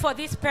pray for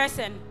this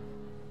person.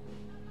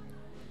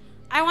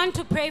 I want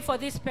to pray for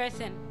this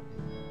person.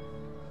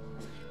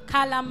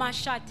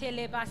 Kalamasha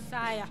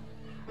telebasaya.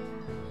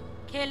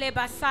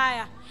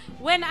 Kelebasaya.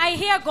 When I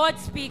hear God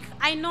speak,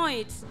 I know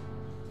it.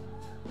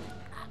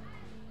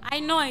 I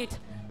know it.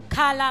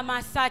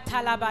 Kalamasa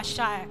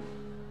talabashaya.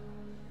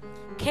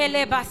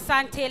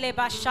 Kelebasante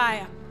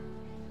lebashaya.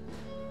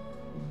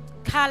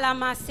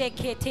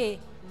 Kalamasekete.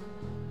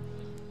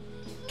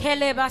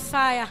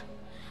 Kelebasaya.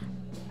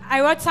 I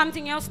wrote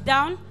something else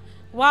down.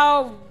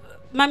 Wow,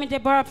 Mommy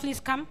Deborah, please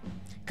come.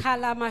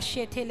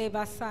 Kalamashete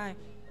lebasaya.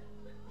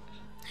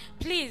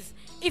 Please,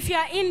 if you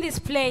are in this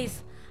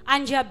place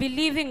and you are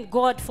believing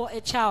God for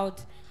a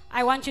child,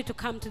 I want you to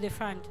come to the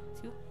front.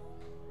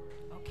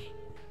 Okay.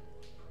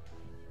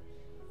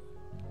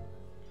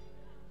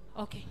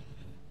 Okay.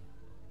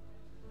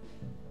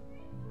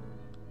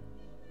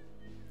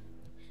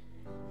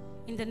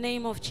 In the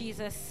name of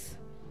Jesus,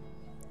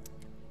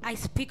 I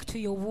speak to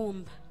your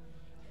womb.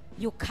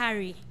 You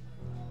carry.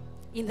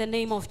 In the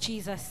name of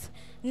Jesus.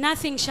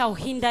 Nothing shall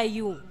hinder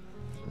you.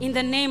 In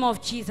the name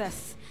of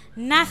Jesus.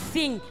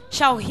 Nothing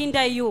shall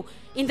hinder you.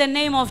 In the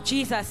name of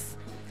Jesus.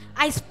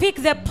 I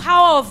speak the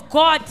power of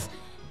God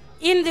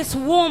in this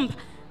womb.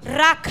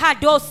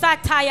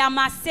 Rakadosataya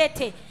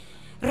masete.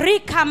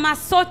 Rika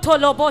masoto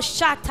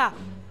loboshata.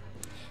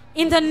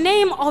 In the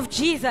name of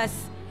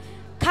Jesus.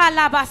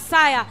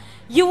 Kalabasaya.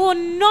 You will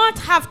not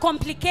have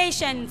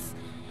complications.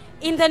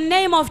 In the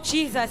name of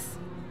Jesus.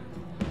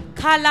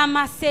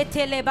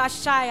 Kalamasete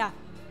lebashaya.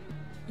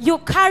 You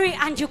carry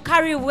and you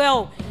carry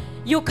well.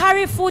 You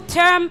carry full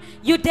term.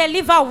 You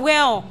deliver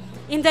well.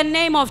 In the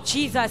name of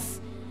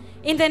Jesus.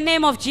 In the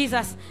name of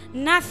Jesus.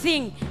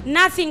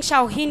 Nothing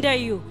shall hinder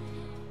you.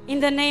 In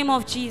the name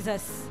of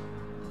Jesus.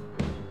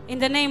 In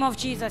the name of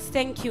Jesus.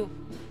 Thank you.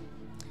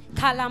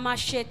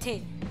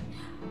 Kalamashete.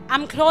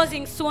 I'm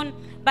closing soon,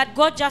 but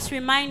God just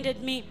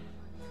reminded me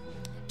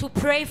to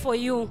pray for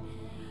you.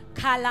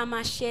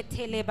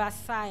 Kalamashete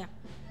lebasaya.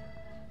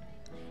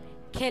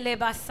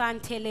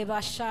 Kelebasante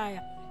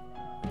lebashaya.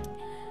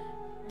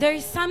 There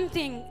is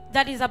something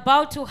that is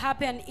about to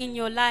happen in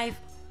your life.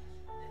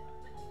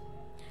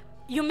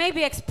 You may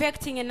be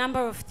expecting a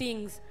number of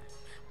things,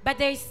 but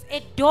there is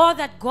a door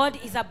that God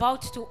is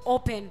about to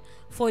open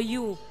for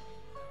you.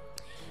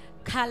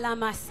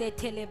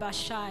 Kalamasete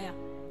lebashaya.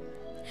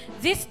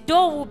 This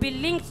door will be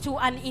linked to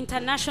an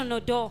international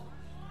door.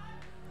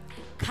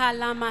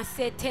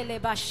 Kalamasete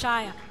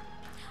lebashaya.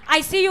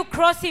 I see you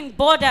crossing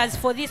borders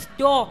for this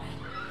door.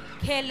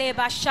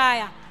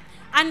 Kelebashaya.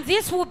 And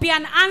this will be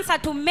an answer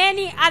to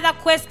many other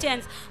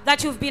questions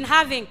that you've been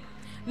having.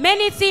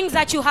 Many things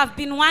that you have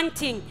been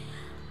wanting.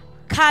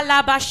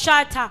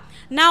 Kalabashata.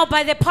 Now,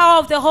 by the power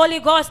of the Holy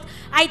Ghost,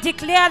 I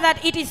declare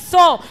that it is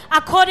so,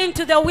 according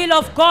to the will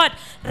of God.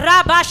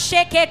 I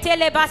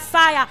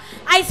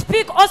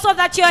speak also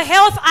that your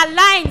health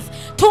aligns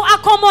to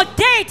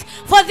accommodate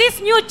for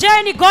this new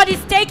journey God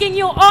is taking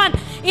you on,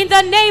 in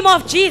the name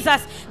of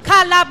Jesus.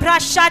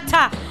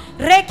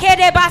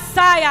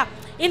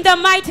 In the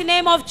mighty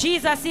name of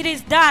Jesus, it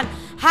is done.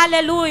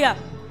 Hallelujah.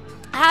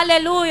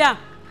 Hallelujah.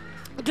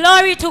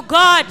 Glory to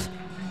God.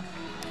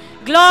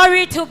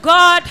 Glory to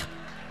God.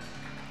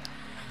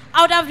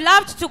 I would have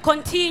loved to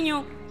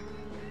continue,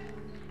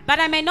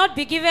 but I may not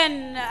be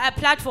given a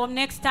platform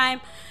next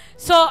time.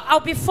 So I'll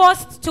be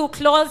forced to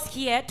close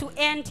here, to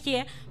end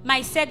here,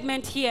 my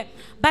segment here.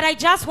 But I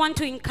just want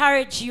to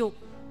encourage you.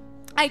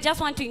 I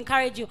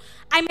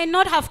may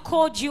not have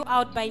called you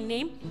out by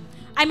name.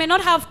 I may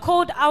not have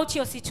called out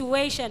your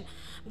situation.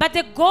 But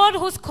the God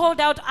who's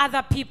called out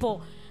other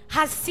people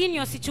has seen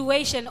your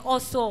situation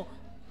also.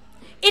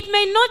 It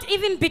may not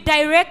even be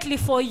directly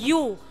for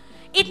you.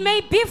 It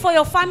may be for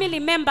your family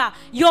member,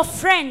 your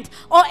friend,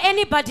 or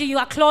anybody you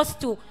are close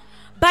to.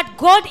 But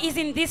God is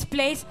in this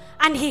place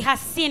and He has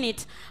seen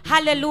it.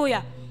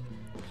 Hallelujah.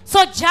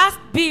 So just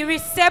be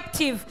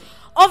receptive.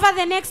 Over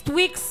the next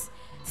weeks,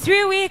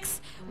 3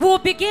 weeks, we'll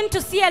begin to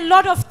see a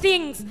lot of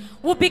things.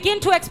 We'll begin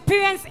to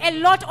experience a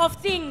lot of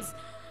things.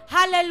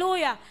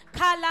 Hallelujah.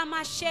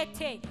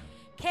 Kalamashete.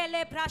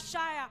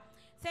 Kelebrashaya.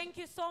 Thank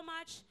you so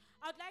much.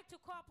 I'd like to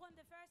call upon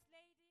the First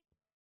Lady.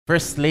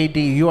 First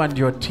Lady, you and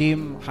your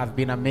team have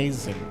been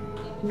amazing.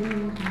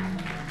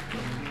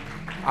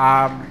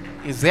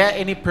 Is there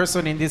any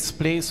person in this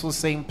place who's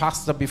saying,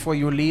 Pastor, before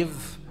you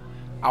leave,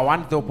 I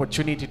want the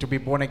opportunity to be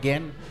born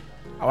again.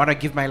 I want to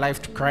give my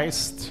life to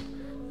Christ.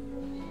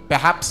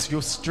 Perhaps you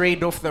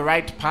strayed off the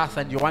right path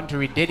and you want to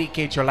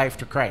rededicate your life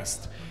to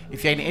Christ.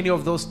 If you're in any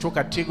of those two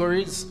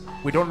categories,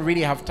 we don't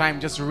really have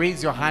time. Just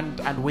raise your hand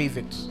and wave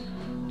it.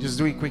 Just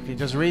do it quickly.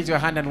 Just raise your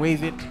hand and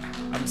wave it.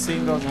 I'm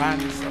seeing those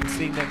hands. I'm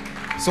seeing them.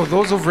 So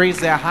those who've raised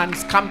their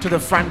hands, come to the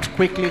front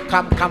quickly.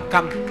 Come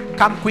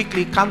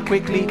quickly. Come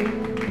quickly.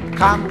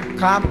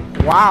 Come.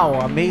 Wow,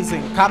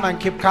 amazing. Come and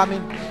keep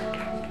coming.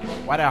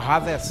 What a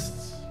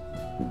harvest.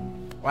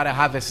 What a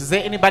harvest. Is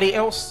there anybody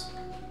else?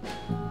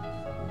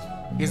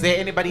 Is there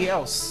anybody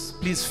else?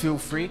 Please feel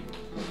free.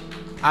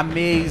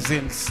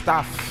 Amazing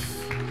stuff.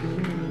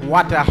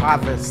 What a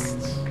harvest.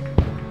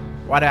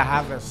 What a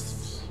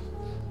harvest.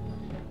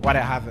 What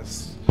a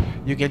harvest.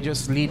 You can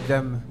just lead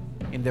them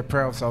in the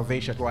prayer of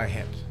salvation. Go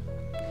ahead.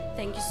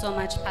 Thank you so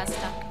much,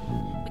 Pastor.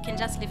 We can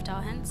just lift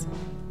our hands.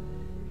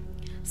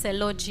 Say,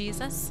 Lord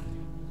Jesus,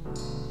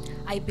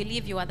 I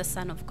believe you are the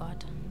Son of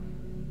God.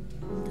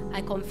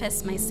 I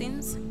confess my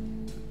sins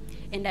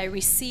and I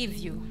receive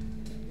you.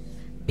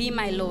 Be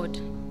my Lord.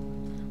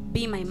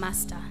 Be my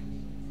Master.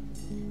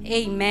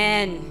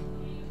 Amen.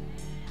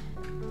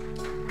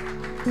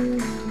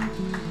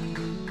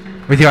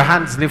 With your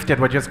hands lifted,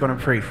 we're just going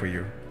to pray for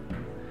you.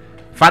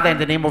 Father, in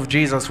the name of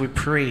Jesus, we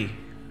pray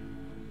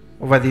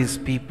over these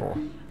people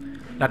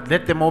that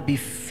let them all be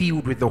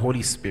filled with the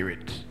Holy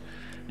Spirit.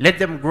 Let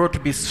them grow to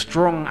be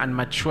strong and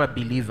mature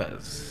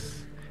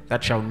believers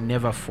that shall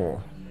never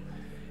fall.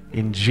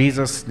 In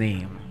Jesus'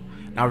 name.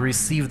 Now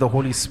receive the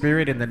Holy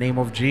Spirit in the name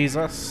of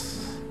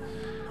Jesus.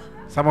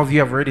 Some of you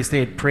have already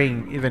started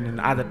praying even in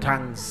other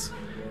tongues.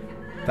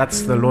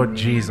 That's the Lord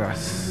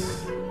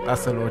Jesus.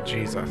 That's the Lord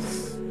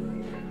Jesus.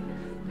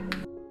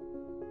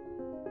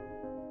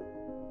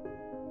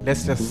 Let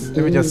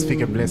me just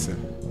speak a blessing.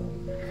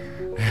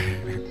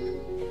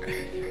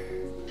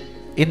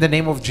 In the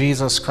name of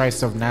Jesus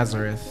Christ of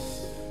Nazareth,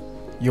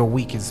 your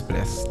week is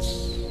blessed.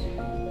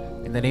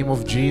 In the name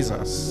of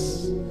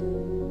Jesus,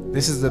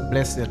 this is the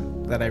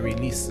blessing that I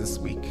release this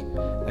week,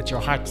 that your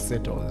heart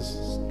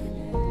settles,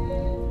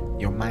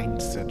 your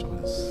mind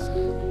settles.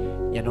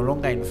 You're no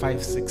longer in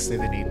 5, 6,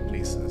 7, 8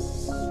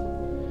 places.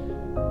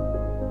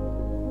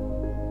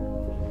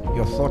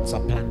 Your thoughts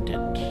are planted.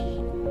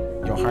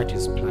 Your heart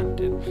is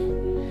planted.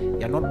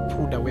 You're not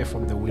pulled away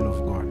from the will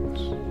of God.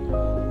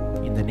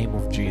 In the name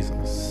of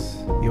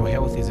Jesus, your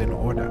health is in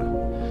order.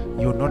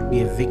 You will not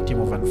be a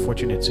victim of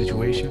unfortunate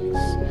situations.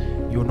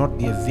 You will not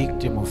be a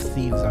victim of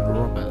thieves and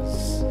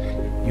robbers.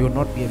 You will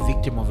not be a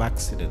victim of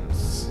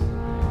accidents.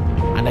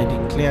 And I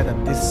declare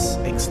that this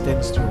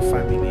extends to your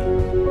family.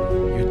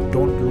 You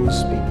don't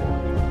lose people.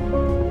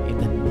 In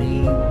the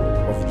name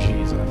of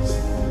Jesus.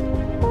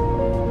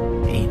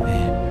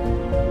 Amen.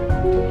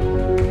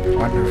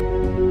 Wonderful.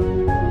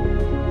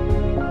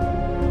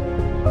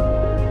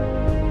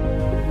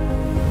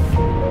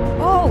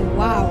 Oh,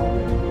 wow.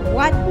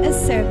 What a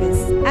service.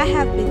 I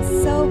have been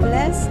so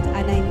blessed,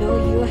 and I know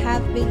you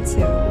have been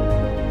too.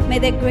 May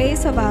the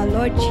grace of our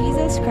Lord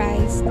Jesus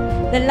Christ,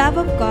 the love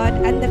of God,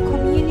 and the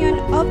communion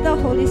of the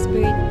Holy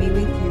Spirit be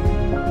with you.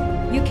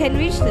 You can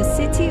reach the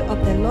City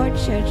of the Lord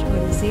Church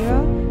on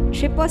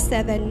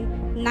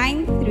 0777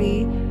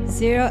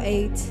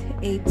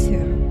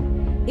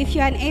 930882. If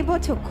you are unable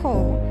to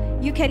call,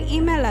 you can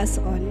email us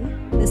on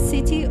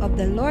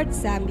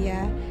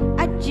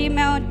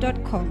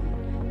thecityoftheLordZambia@gmail.com,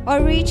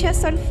 or reach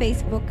us on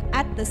Facebook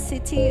at the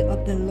City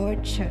of the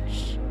Lord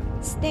Church.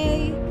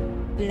 Stay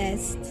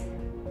blessed.